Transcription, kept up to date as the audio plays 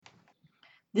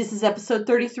This is episode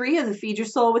 33 of the Feed Your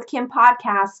Soul with Kim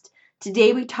podcast.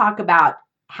 Today we talk about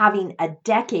having a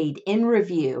decade in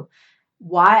review,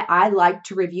 why I like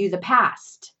to review the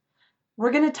past.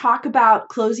 We're going to talk about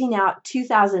closing out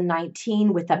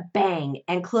 2019 with a bang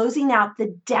and closing out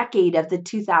the decade of the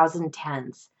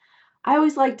 2010s. I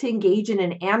always like to engage in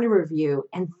an annual review,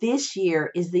 and this year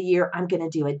is the year I'm going to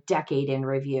do a decade in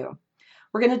review.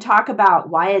 We're going to talk about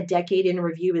why a decade in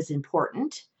review is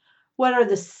important. What are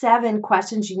the 7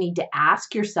 questions you need to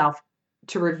ask yourself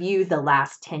to review the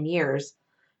last 10 years?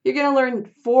 You're going to learn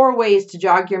 4 ways to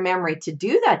jog your memory to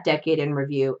do that decade in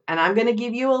review. And I'm going to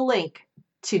give you a link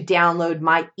to download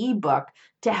my ebook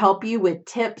to help you with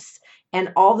tips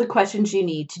and all the questions you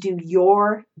need to do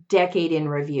your decade in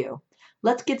review.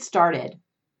 Let's get started.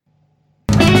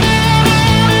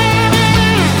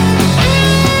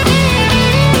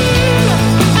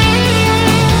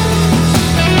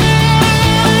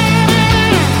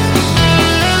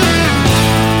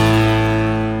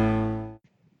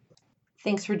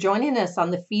 Thanks for joining us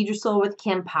on the Feed Your Soul with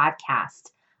Kim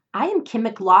podcast. I am Kim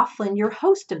McLaughlin, your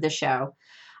host of the show.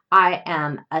 I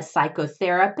am a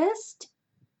psychotherapist,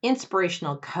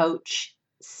 inspirational coach,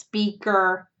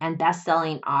 speaker, and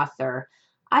best-selling author.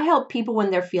 I help people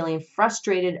when they're feeling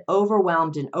frustrated,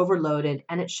 overwhelmed, and overloaded,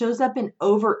 and it shows up in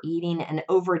overeating and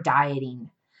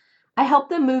over-dieting. I help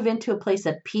them move into a place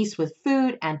of peace with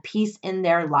food and peace in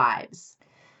their lives.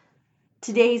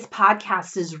 Today's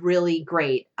podcast is really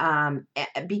great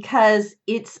because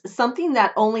it's something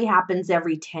that only happens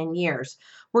every 10 years.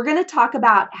 We're going to talk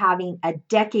about having a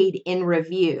decade in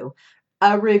review,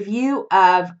 a review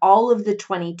of all of the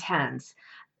 2010s.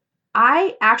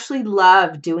 I actually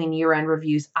love doing year-end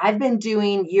reviews. I've been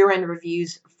doing year-end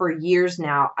reviews for years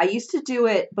now. I used to do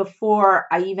it before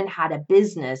I even had a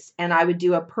business, and I would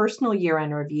do a personal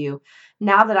year-end review.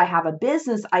 Now that I have a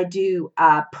business, I do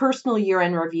a personal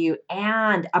year-end review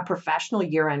and a professional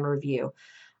year-end review.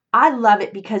 I love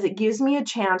it because it gives me a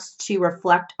chance to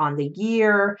reflect on the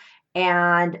year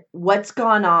and what's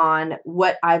gone on,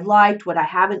 what I've liked, what I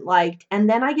haven't liked, and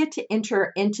then I get to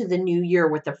enter into the new year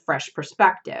with a fresh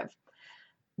perspective.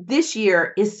 This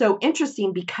year is so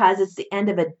interesting because it's the end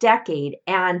of a decade,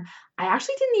 and I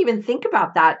actually didn't even think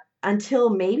about that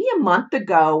until maybe a month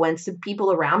ago when some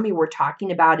people around me were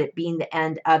talking about it being the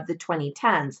end of the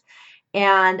 2010s.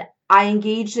 And I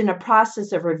engaged in a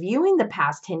process of reviewing the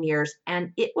past 10 years,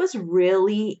 and it was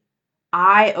really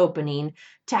eye-opening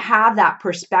to have that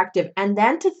perspective and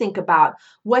then to think about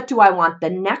what do I want the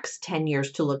next 10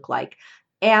 years to look like.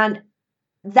 And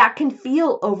that can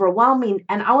feel overwhelming.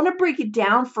 And I want to break it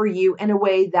down for you in a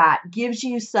way that gives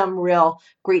you some real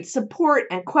great support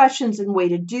and questions and way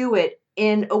to do it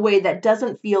in a way that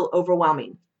doesn't feel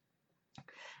overwhelming.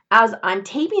 As I'm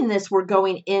taping this, we're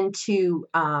going into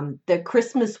the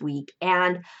Christmas week,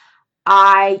 and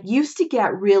I used to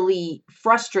get really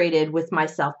frustrated with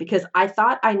myself because I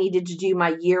thought I needed to do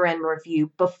my year-end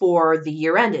review before the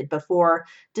year ended, before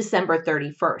December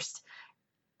 31st.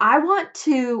 I want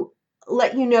to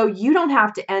let you know you don't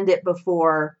have to end it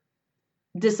before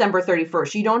December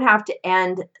 31st. You don't have to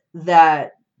end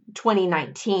the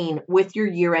 2019 with your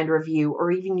year-end review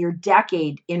or even your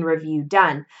decade in review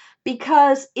done,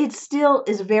 because it still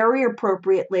is very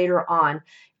appropriate later on.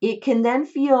 It can then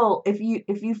feel, if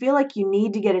you feel like you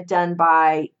need to get it done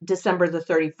by December the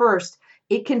 31st,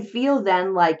 it can feel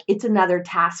then like it's another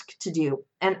task to do.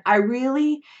 And I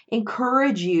really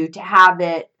encourage you to have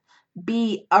it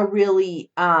be a really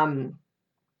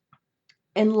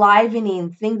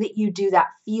enlivening thing that you do that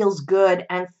feels good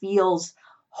and feels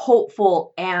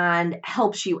hopeful and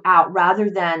helps you out rather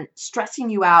than stressing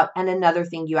you out and another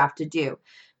thing you have to do.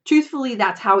 Truthfully,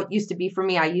 that's how it used to be for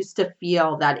me. I used to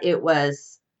feel that it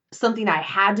was something I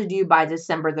had to do by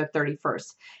December the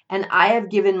 31st. And I have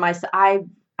given myself, I've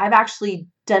actually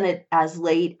done it as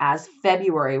late as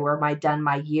February where I done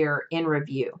my year in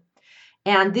review.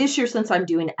 And this year, since I'm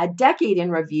doing a decade in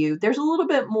review, there's a little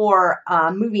bit more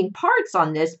moving parts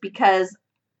on this because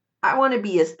I want to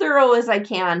be as thorough as I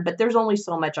can, but there's only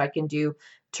so much I can do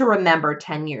to remember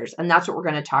 10 years. And that's what we're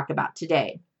going to talk about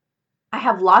today. I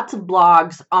have lots of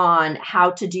blogs on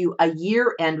how to do a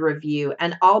year-end review,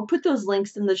 and I'll put those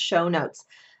links in the show notes.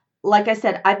 Like I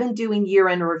said, I've been doing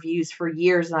year-end reviews for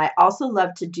years, and I also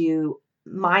love to do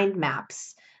mind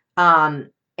maps.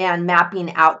 And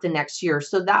mapping out the next year.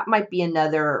 So that might be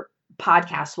another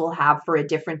podcast we'll have for a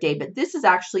different day. But this is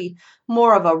actually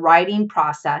more of a writing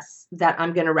process that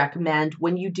I'm going to recommend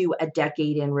when you do a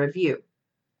decade in review.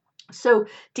 So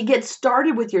to get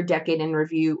started with your decade in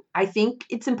review, I think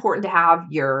it's important to have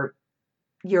your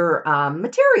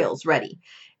materials ready.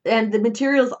 And the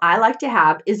materials I like to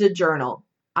have is a journal.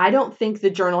 I don't think the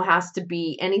journal has to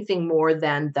be anything more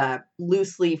than the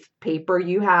loose leaf paper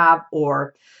you have,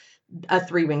 or a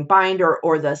 3-ring binder,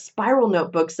 or the spiral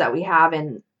notebooks that we have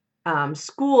in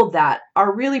school that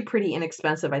are really pretty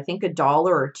inexpensive. I think $1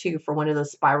 or 2 for one of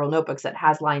those spiral notebooks that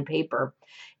has lined paper.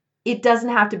 It doesn't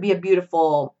have to be a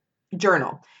beautiful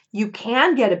journal. You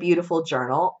can get a beautiful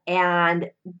journal, and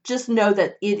just know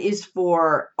that it is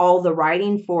for all the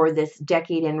writing for this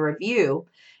decade in review.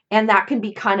 And that can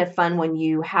be kind of fun when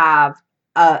you have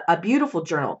a beautiful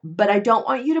journal. But I don't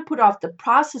want you to put off the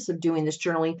process of doing this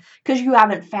journaling because you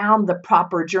haven't found the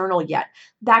proper journal yet.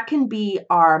 That can be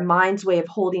our mind's way of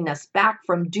holding us back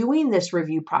from doing this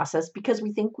review process because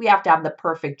we think we have to have the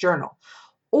perfect journal.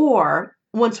 Or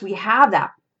once we have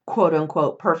that quote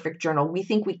unquote perfect journal, we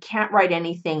think we can't write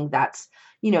anything that's,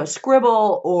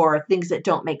 scribble or things that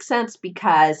don't make sense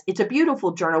because it's a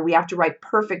beautiful journal. We have to write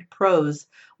perfect prose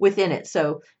within it.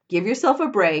 So give yourself a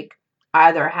break.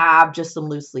 Either have just some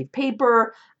loose leaf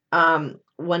paper,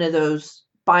 one of those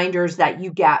binders that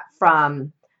you get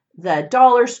from the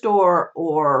dollar store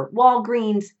or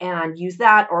Walgreens, and use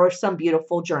that, or some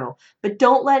beautiful journal. But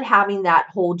don't let having that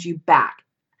hold you back.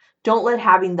 Don't let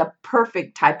having the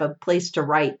perfect type of place to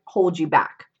write hold you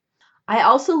back. I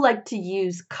also like to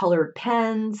use colored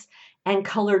pens and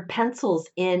colored pencils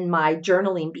in my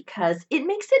journaling because it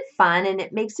makes it fun and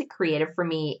it makes it creative for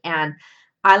me. And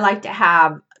I like to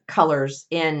have colors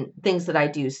in things that I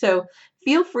do. So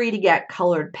feel free to get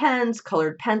colored pens,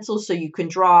 colored pencils so you can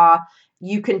draw.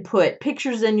 You can put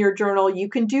pictures in your journal. You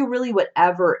can do really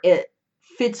whatever it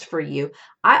fits for you.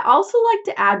 I also like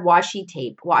to add washi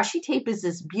tape. Washi tape is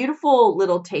this beautiful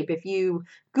little tape. If you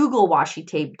Google washi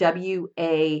tape,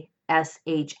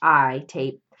 WASHI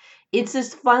tape, it's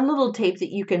this fun little tape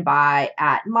that you can buy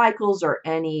at Michael's or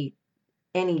any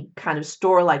kind of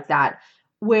store like that,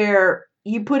 where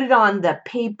you put it on the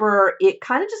paper. It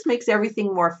kind of just makes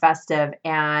everything more festive,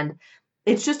 and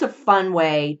it's just a fun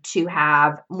way to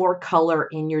have more color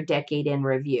in your decade in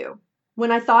review.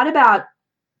 When I thought about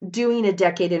doing a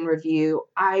decade in review,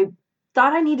 I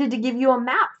thought I needed to give you a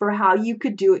map for how you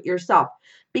could do it yourself,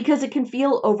 because it can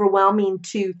feel overwhelming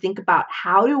to think about,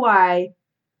 how do I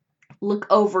look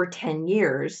over 10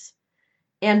 years,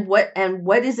 and what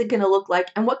is it going to look like,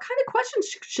 and what kind of questions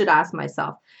should I ask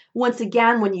myself. Once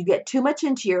again, when you get too much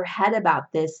into your head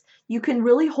about this, you can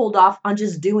really hold off on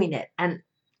just doing it. And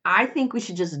I think we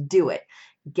should just do it.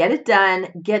 Get it done,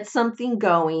 get something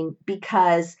going,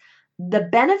 because the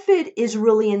benefit is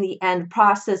really in the end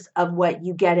process of what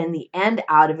you get in the end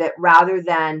out of it, rather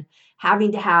than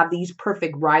having to have these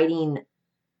perfect writing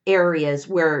areas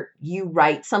where you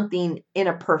write something in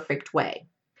a perfect way.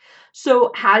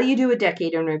 So how do you do a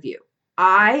decade in review?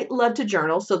 I love to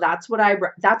journal, so that's what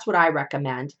I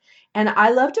recommend. And I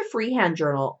love to freehand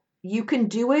journal. You can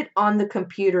do it on the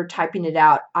computer, typing it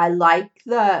out. I like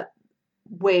the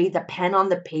way the pen on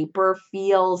the paper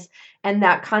feels, and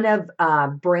that kind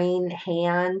of brain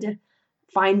hand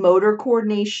fine motor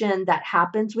coordination that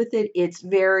happens with it. It's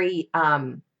very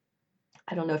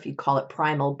I don't know if you call it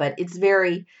primal, but it's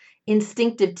very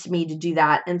instinctive to me to do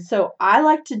that. And so I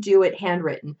like to do it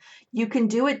handwritten. You can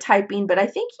do it typing, but I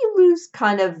think you lose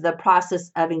kind of the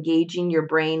process of engaging your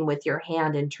brain with your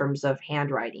hand in terms of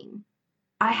handwriting.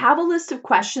 I have a list of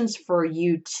questions for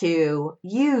you to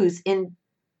use in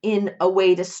a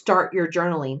way to start your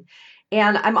journaling.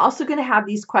 And I'm also going to have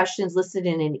these questions listed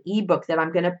in an ebook that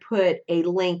I'm going to put a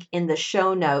link in the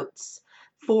show notes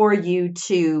for you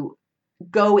to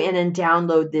go in and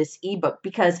download this ebook,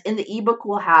 because in the ebook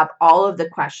we'll have all of the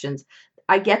questions.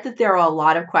 I get that there are a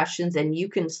lot of questions, and you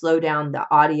can slow down the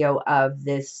audio of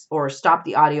this or stop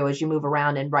the audio as you move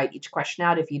around and write each question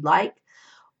out if you'd like.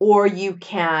 Or you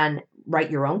can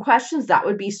write your own questions. That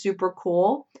would be super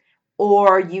cool.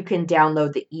 Or you can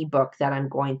download the ebook that I'm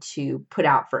going to put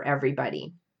out for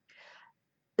everybody.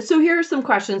 So here are some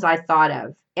questions I thought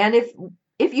of. And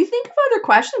if you think of other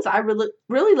questions, I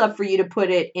really love for you to put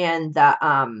it in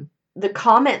the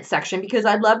comment section, because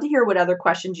I'd love to hear what other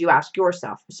questions you ask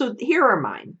yourself. So here are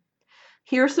mine.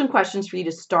 Here are some questions for you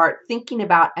to start thinking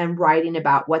about and writing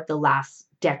about what the last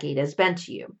decade has been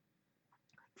to you.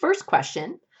 First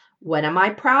question: what am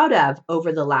I proud of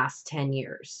over the last 10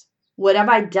 years? What have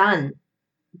I done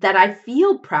that I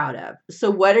feel proud of? So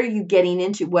what are you getting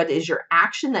into? What is your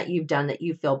action that you've done that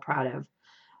you feel proud of?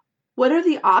 What are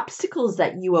the obstacles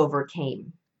that you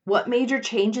overcame? What major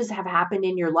changes have happened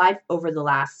in your life over the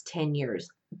last 10 years?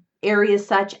 Areas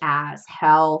such as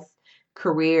health,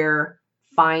 career,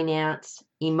 finance,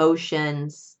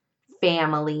 emotions,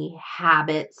 family,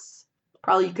 habits.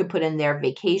 Probably you could put in there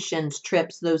vacations,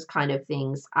 trips, those kind of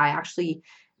things. I actually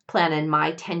plan in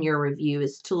my 10-year review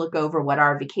is to look over what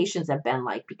our vacations have been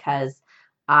like, because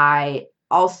I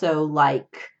also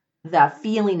like the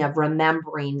feeling of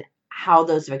remembering how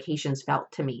those vacations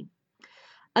felt to me.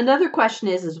 Another question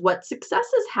is what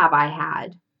successes have I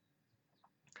had?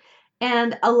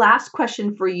 And a last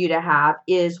question for you to have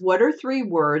is, what are 3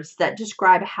 words that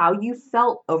describe how you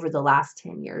felt over the last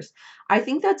 10 years? I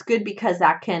think that's good because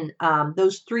that can,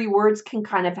 those 3 words can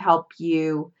kind of help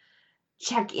you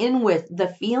check in with the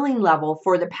feeling level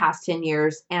for the past 10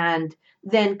 years and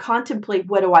then contemplate,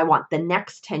 what do I want the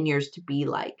next 10 years to be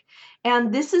like?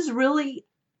 And this is really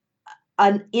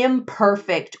an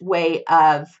imperfect way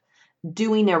of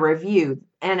doing a review.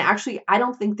 And actually, I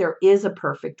don't think there is a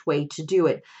perfect way to do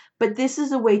it, but this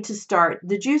is a way to start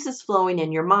the juices flowing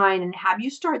in your mind and have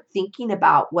you start thinking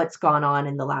about what's gone on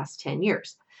in the last 10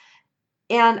 years.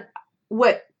 And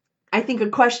what I think a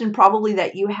question probably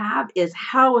that you have is,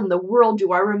 how in the world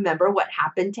do I remember what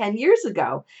happened 10 years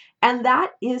ago? And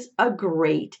that is a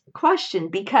great question,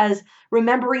 because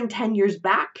remembering 10 years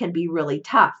back can be really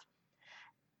tough.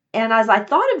 And as I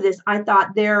thought of this, I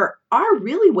thought there are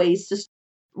really ways to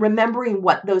remembering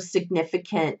what those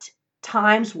significant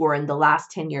times were in the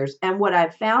last 10 years. And what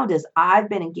I've found is I've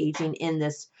been engaging in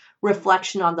this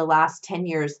reflection on the last 10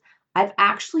 years. I've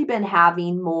actually been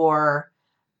having more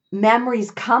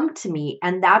memories come to me,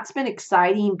 and that's been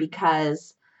exciting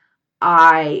because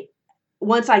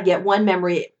once I get one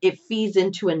memory, it feeds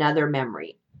into another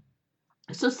memory.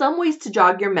 So some ways to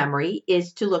jog your memory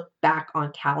is to look back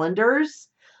on calendars,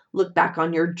 look back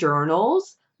on your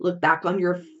journals, look back on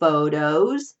your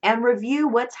photos, and review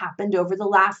what's happened over the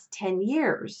last 10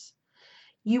 years.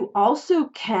 You also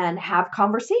can have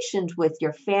conversations with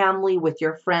your family, with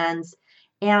your friends,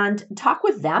 and talk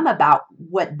with them about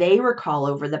what they recall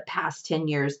over the past 10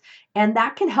 years. And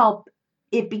that can help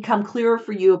it become clearer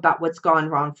for you about what's gone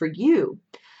wrong for you.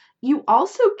 You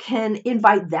also can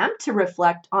invite them to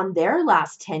reflect on their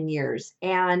last 10 years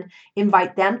and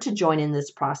invite them to join in this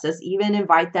process, even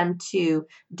invite them to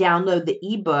download the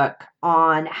ebook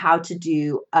on how to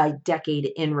do a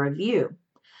decade in review.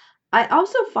 I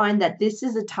also find that this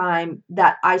is a time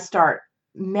that I start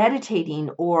meditating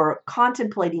or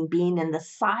contemplating being in the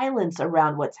silence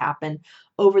around what's happened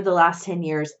over the last 10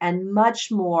 years, and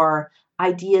much more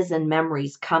ideas and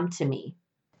memories come to me.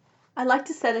 I like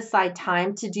to set aside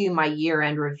time to do my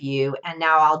year-end review, and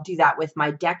now I'll do that with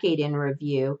my decade in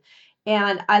review.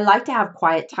 And I like to have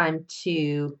quiet time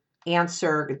to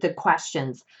answer the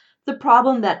questions. The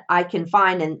problem that I can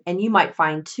find, and you might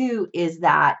find too, is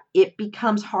that it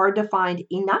becomes hard to find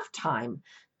enough time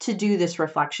to do this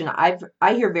reflection. I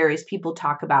hear various people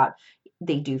talk about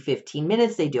they do 15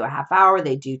 minutes, they do a half hour,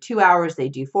 they do 2 hours, they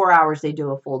do 4 hours, they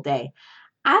do a full day.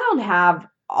 I don't have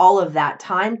all of that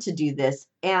time to do this,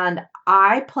 and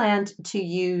I planned to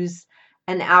use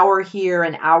an hour here,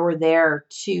 an hour there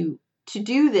to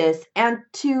do this, and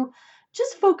to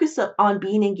just focus on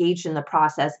being engaged in the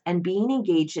process and being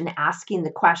engaged in asking the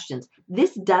questions.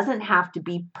 This doesn't have to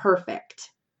be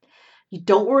perfect. You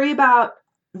don't worry about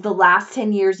the last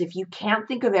 10 years. If you can't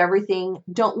think of everything,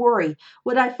 don't worry.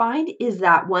 What I find is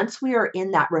that once we are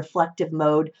in that reflective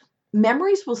mode,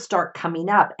 memories will start coming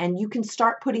up, and you can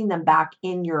start putting them back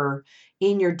in your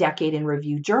decade in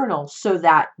review journal so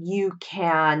that you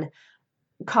can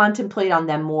contemplate on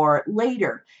them more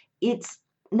later. It's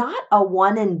not a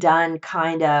one and done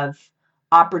kind of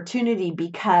opportunity,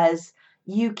 because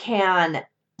you can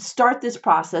start this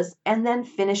process and then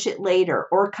finish it later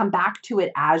or come back to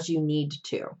it as you need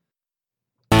to.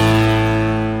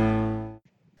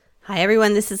 Hi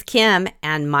everyone, this is Kim,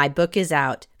 and my book is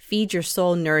out. Feed Your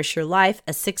Soul, Nourish Your Life,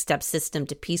 a 6-step system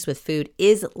to peace with food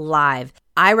is live.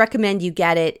 I recommend you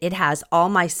get it. It has all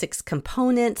my 6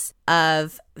 components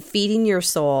of feeding your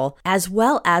soul, as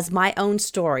well as my own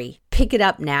story. Pick it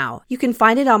up now. You can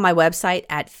find it on my website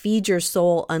at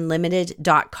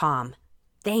feedyoursoulunlimited.com.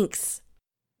 Thanks.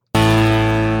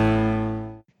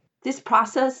 This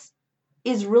process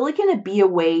is really going to be a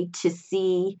way to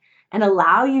see and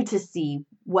allow you to see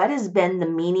what has been the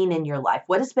meaning in your life,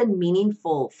 what has been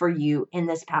meaningful for you in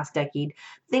this past decade,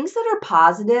 things that are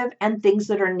positive and things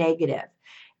that are negative.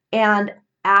 And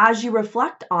as you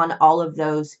reflect on all of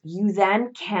those, you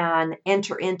then can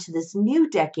enter into this new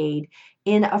decade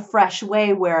in a fresh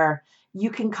way, where you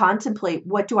can contemplate,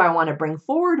 what do I want to bring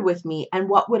forward with me, and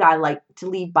what would I like to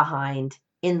leave behind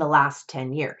in the last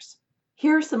 10 years?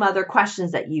 Here are some other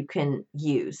questions that you can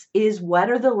use is,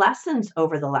 what are the lessons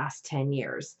over the last 10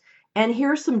 years? And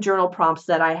here are some journal prompts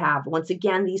that I have. Once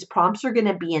again, these prompts are going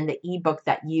to be in the ebook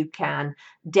that you can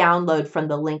download from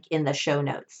the link in the show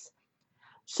notes.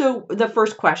 So the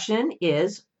first question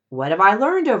is, what have I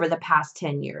learned over the past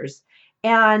 10 years?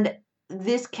 And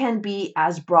this can be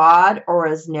as broad or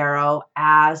as narrow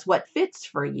as what fits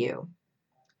for you.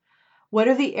 What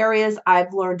are the areas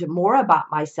I've learned more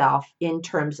about myself in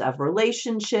terms of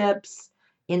relationships,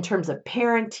 in terms of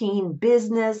parenting,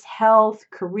 business, health,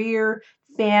 career,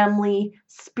 family,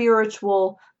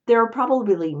 spiritual? There are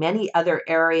probably many other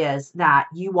areas that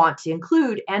you want to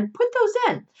include and put those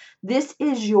in. This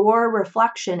is your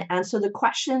reflection. And so the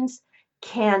questions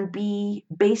can be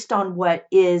based on what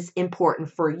is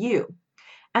important for you.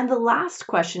 And the last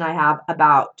question I have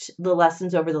about the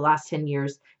lessons over the last 10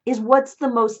 years is, what's the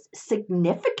most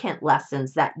significant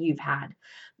lessons that you've had?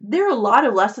 There are a lot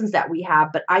of lessons that we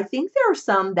have, but I think there are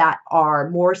some that are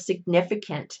more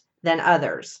significant than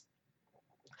others.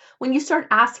 When you start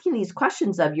asking these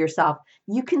questions of yourself,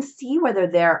 you can see whether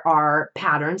there are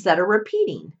patterns that are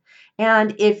repeating.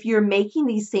 And if you're making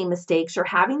these same mistakes or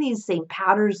having these same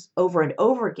patterns over and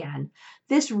over again,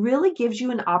 this really gives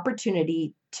you an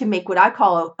opportunity to make what I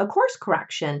call a course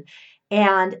correction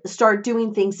and start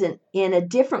doing things in a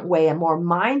different way, a more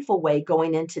mindful way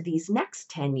going into these next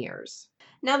 10 years.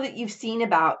 Now that you've seen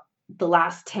about the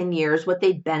last 10 years, what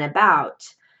they've been about,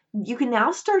 you can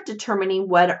now start determining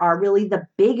what are really the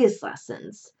biggest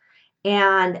lessons.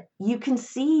 And you can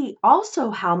see also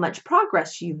how much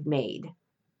progress you've made.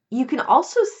 You can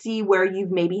also see where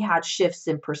you've maybe had shifts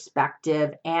in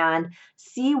perspective and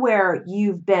see where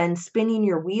you've been spinning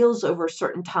your wheels over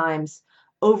certain times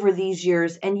over these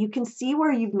years, and you can see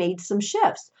where you've made some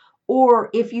shifts. Or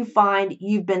if you find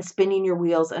you've been spinning your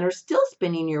wheels and are still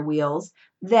spinning your wheels,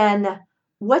 then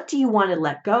what do you want to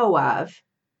let go of?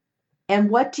 And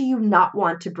what do you not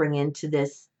want to bring into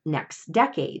this next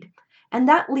decade? And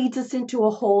that leads us into a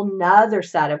whole nother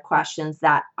set of questions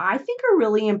that I think are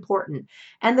really important.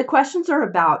 And the questions are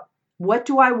about, what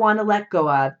do I want to let go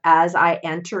of as I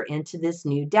enter into this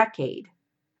new decade?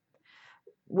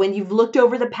 When you've looked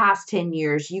over the past 10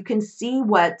 years, you can see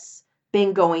what's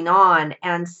been going on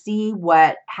and see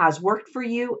what has worked for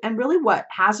you and really what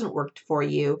hasn't worked for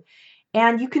you.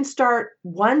 And you can start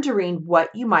wondering what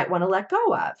you might want to let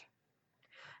go of.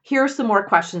 Here are some more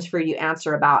questions for you to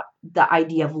answer about the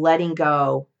idea of letting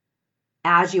go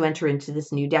as you enter into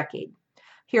this new decade.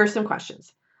 Here are some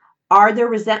questions. Are there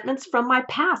resentments from my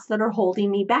past that are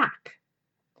holding me back?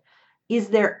 Is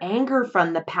there anger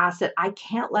from the past that I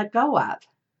can't let go of?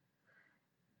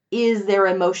 Is there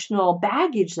emotional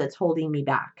baggage that's holding me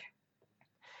back?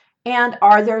 And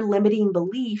are there limiting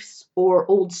beliefs or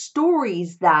old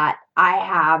stories that I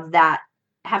have that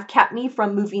have kept me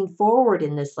from moving forward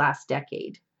in this last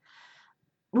decade?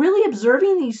 Really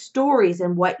observing these stories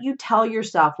and what you tell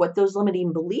yourself, what those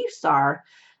limiting beliefs are,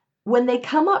 when they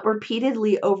come up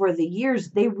repeatedly over the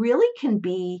years, they really can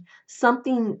be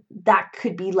something that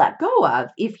could be let go of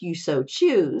if you so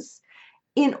choose,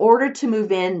 in order to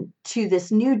move into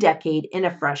this new decade in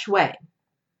a fresh way.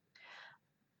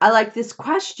 I like this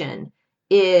question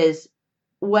is,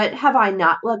 what have I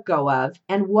not let go of,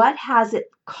 and what has it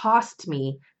cost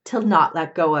me to not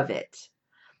let go of it?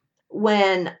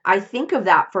 When I think of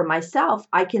that for myself,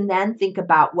 I can then think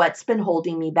about what's been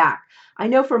holding me back. I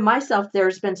know for myself,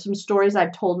 there's been some stories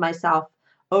I've told myself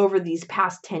over these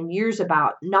past 10 years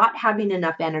about not having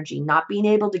enough energy, not being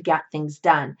able to get things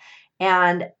done.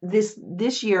 And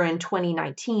this year in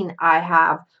 2019, I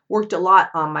have worked a lot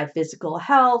on my physical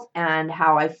health and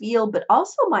how I feel, but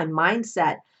also my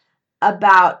mindset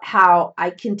about how I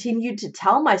continued to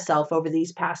tell myself over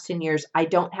these past 10 years, I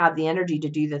don't have the energy to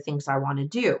do the things I want to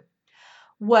do.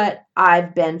 What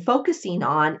I've been focusing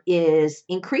on is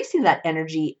increasing that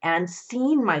energy and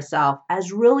seeing myself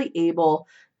as really able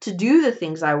to do the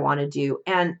things I want to do.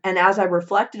 And as I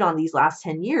reflected on these last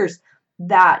 10 years,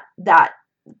 that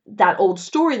old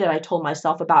story that I told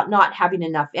myself about not having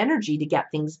enough energy to get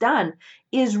things done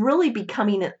is really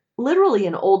becoming literally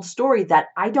an old story that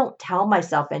I don't tell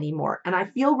myself anymore. And I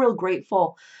feel real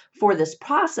grateful for this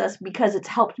process because it's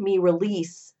helped me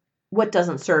release what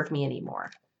doesn't serve me anymore.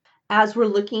 As we're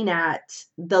looking at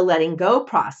the letting go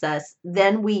process,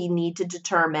 then we need to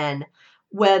determine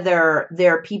whether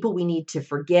there are people we need to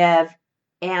forgive,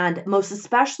 and most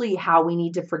especially how we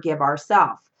need to forgive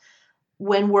ourselves.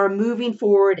 When we're moving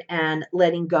forward and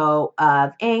letting go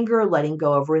of anger, letting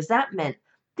go of resentment,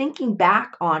 thinking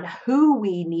back on who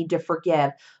we need to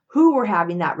forgive, who we're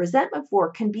having that resentment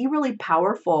for, can be really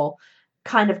powerful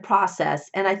kind of process.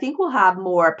 And I think we'll have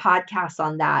more podcasts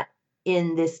on that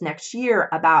in this next year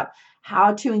about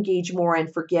how to engage more in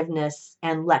forgiveness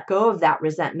and let go of that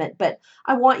resentment. But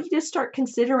I want you to start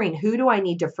considering, who do I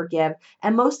need to forgive?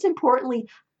 And most importantly,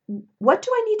 what do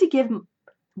I need to give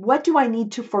What do I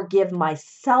need to forgive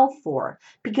myself for?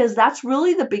 Because that's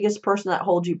really the biggest person that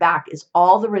holds you back, is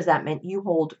all the resentment you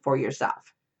hold for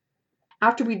yourself.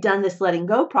 After we've done this letting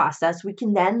go process, we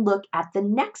can then look at the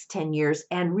next 10 years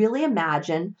and really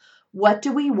imagine, what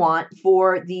do we want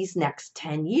for these next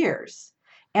 10 years?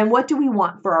 And what do we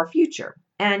want for our future?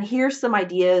 And here's some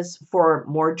ideas for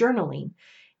more journaling.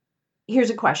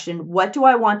 Here's a question: what do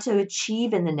I want to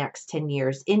achieve in the next 10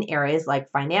 years in areas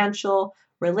like financial,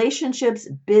 relationships,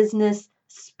 business,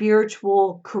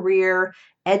 spiritual, career,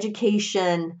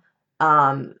 education,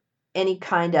 any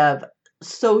kind of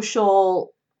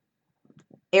social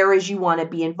areas you want to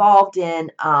be involved in,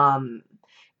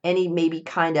 any maybe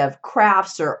kind of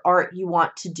crafts or art you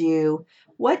want to do?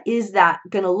 What is that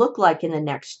going to look like in the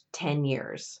next 10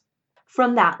 years?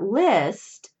 From that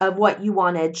list of what you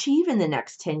want to achieve in the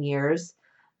next 10 years,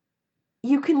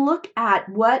 you can look at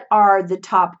what are the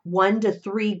top 1 to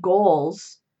 3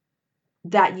 goals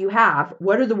that you have.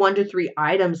 What are the 1 to 3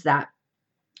 items that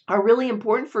are really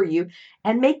important for you,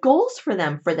 and make goals for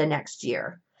them for the next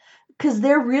year, because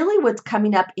they're really what's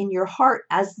coming up in your heart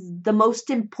as the most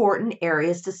important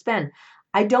areas to spend.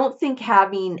 I don't think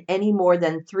having any more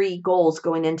than 3 goals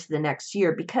going into the next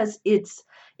year, because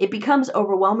it becomes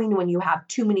overwhelming when you have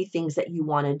too many things that you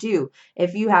want to do.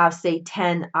 If you have, say,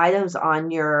 10 items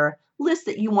on your list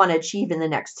that you want to achieve in the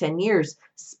next 10 years,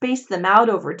 space them out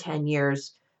over 10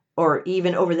 years or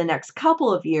even over the next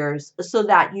couple of years so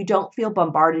that you don't feel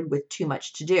bombarded with too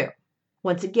much to do.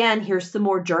 Once again, here's some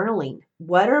more journaling.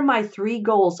 What are my 3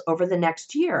 goals over the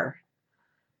next year?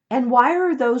 And why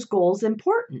are those goals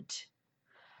important?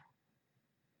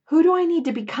 Who do I need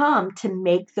to become to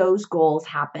make those goals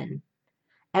happen?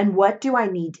 And what do I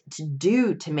need to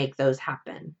do to make those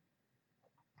happen?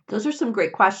 Those are some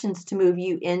great questions to move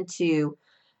you into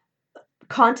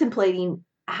contemplating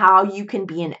how you can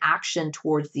be in action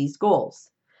towards these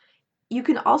goals. You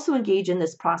can also engage in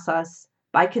this process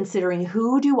by considering,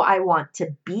 who do I want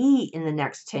to be in the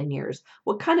next 10 years?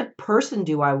 What kind of person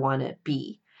do I want to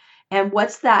be? And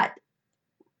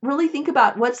really think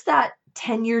about, what's that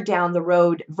 10-year down the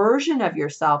road version of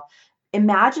yourself?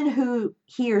 Imagine who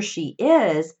he or she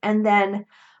is, and then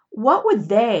what would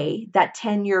that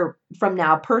 10-year from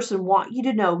now person want you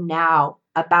to know now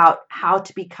about how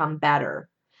to become better?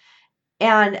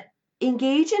 And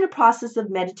engage in a process of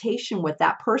meditation with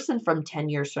that person from 10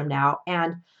 years from now,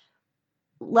 and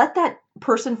let that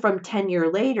person from 10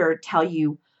 years later tell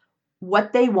you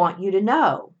what they want you to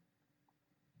know.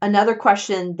 Another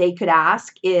question they could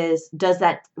ask is,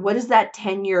 what does that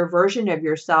 10-year version of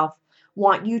yourself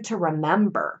want you to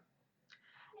remember?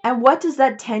 And what does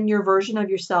that 10-year version of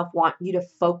yourself want you to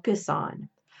focus on?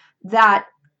 That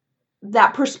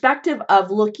perspective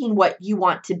of looking what you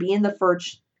want to be in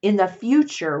the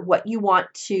future, what you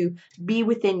want to be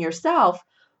within yourself.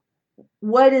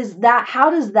 What is that?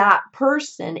 How does that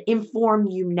person inform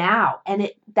you now? And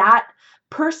that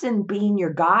person being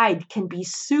your guide can be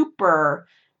super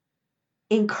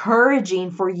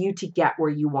encouraging for you to get where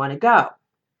you want to go.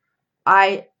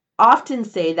 I often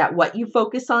say that what you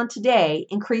focus on today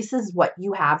increases what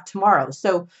you have tomorrow.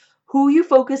 So who you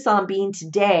focus on being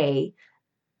today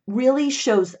really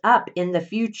shows up in the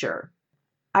future.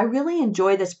 I really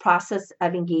enjoy this process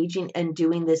of engaging and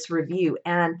doing this review.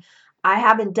 And I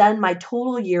haven't done my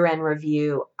total year-end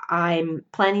review. I'm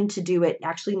planning to do it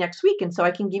actually next week. And so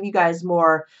I can give you guys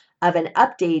more of an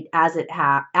update as it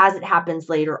happens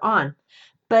later on.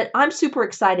 But I'm super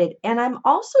excited. And I'm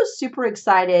also super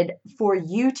excited for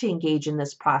you to engage in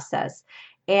this process.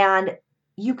 And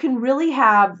you can really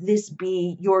have this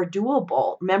be your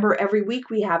doable. Remember, every week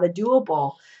we have a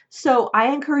doable. So I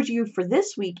encourage you for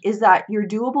this week is that your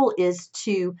doable is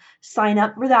to sign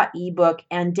up for that ebook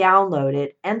and download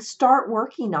it and start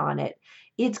working on it.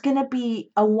 It's going to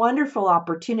be a wonderful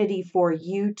opportunity for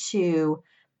you to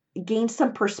gain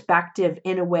some perspective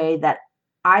in a way that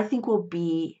I think will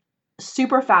be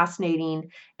super fascinating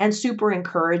and super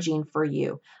encouraging for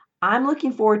you. I'm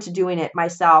looking forward to doing it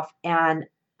myself, and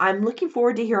I'm looking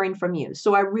forward to hearing from you.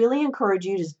 So I really encourage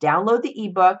you to just download the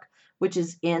ebook, which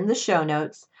is in the show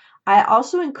notes. I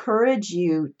also encourage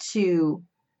you to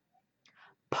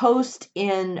post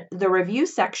in the review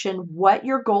section what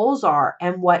your goals are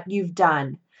and what you've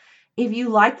done. If you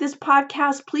like this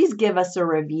podcast, please give us a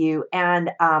review and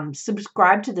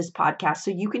subscribe to this podcast so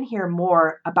you can hear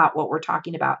more about what we're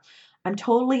talking about. I'm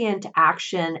totally into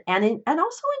action and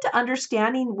also into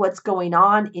understanding what's going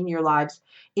on in your lives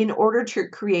in order to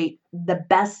create the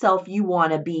best self you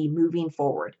want to be moving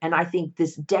forward. And I think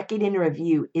this decade in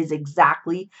review is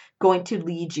exactly going to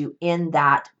lead you in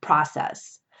that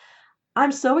process.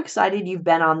 I'm so excited you've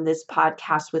been on this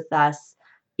podcast with us.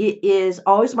 It is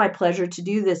always my pleasure to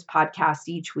do this podcast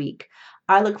each week.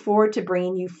 I look forward to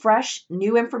bringing you fresh,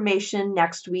 new information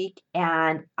next week,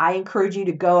 and I encourage you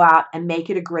to go out and make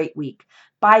it a great week.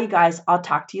 Bye, you guys. I'll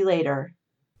talk to you later.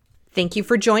 Thank you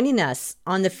for joining us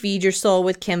on the Feed Your Soul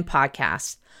with Kim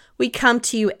podcast. We come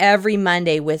to you every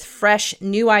Monday with fresh,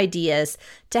 new ideas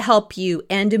to help you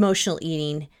end emotional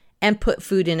eating and put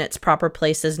food in its proper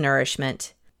place as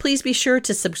nourishment. Please be sure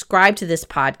to subscribe to this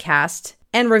podcast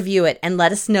and review it and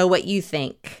let us know what you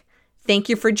think. Thank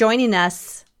you for joining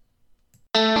us.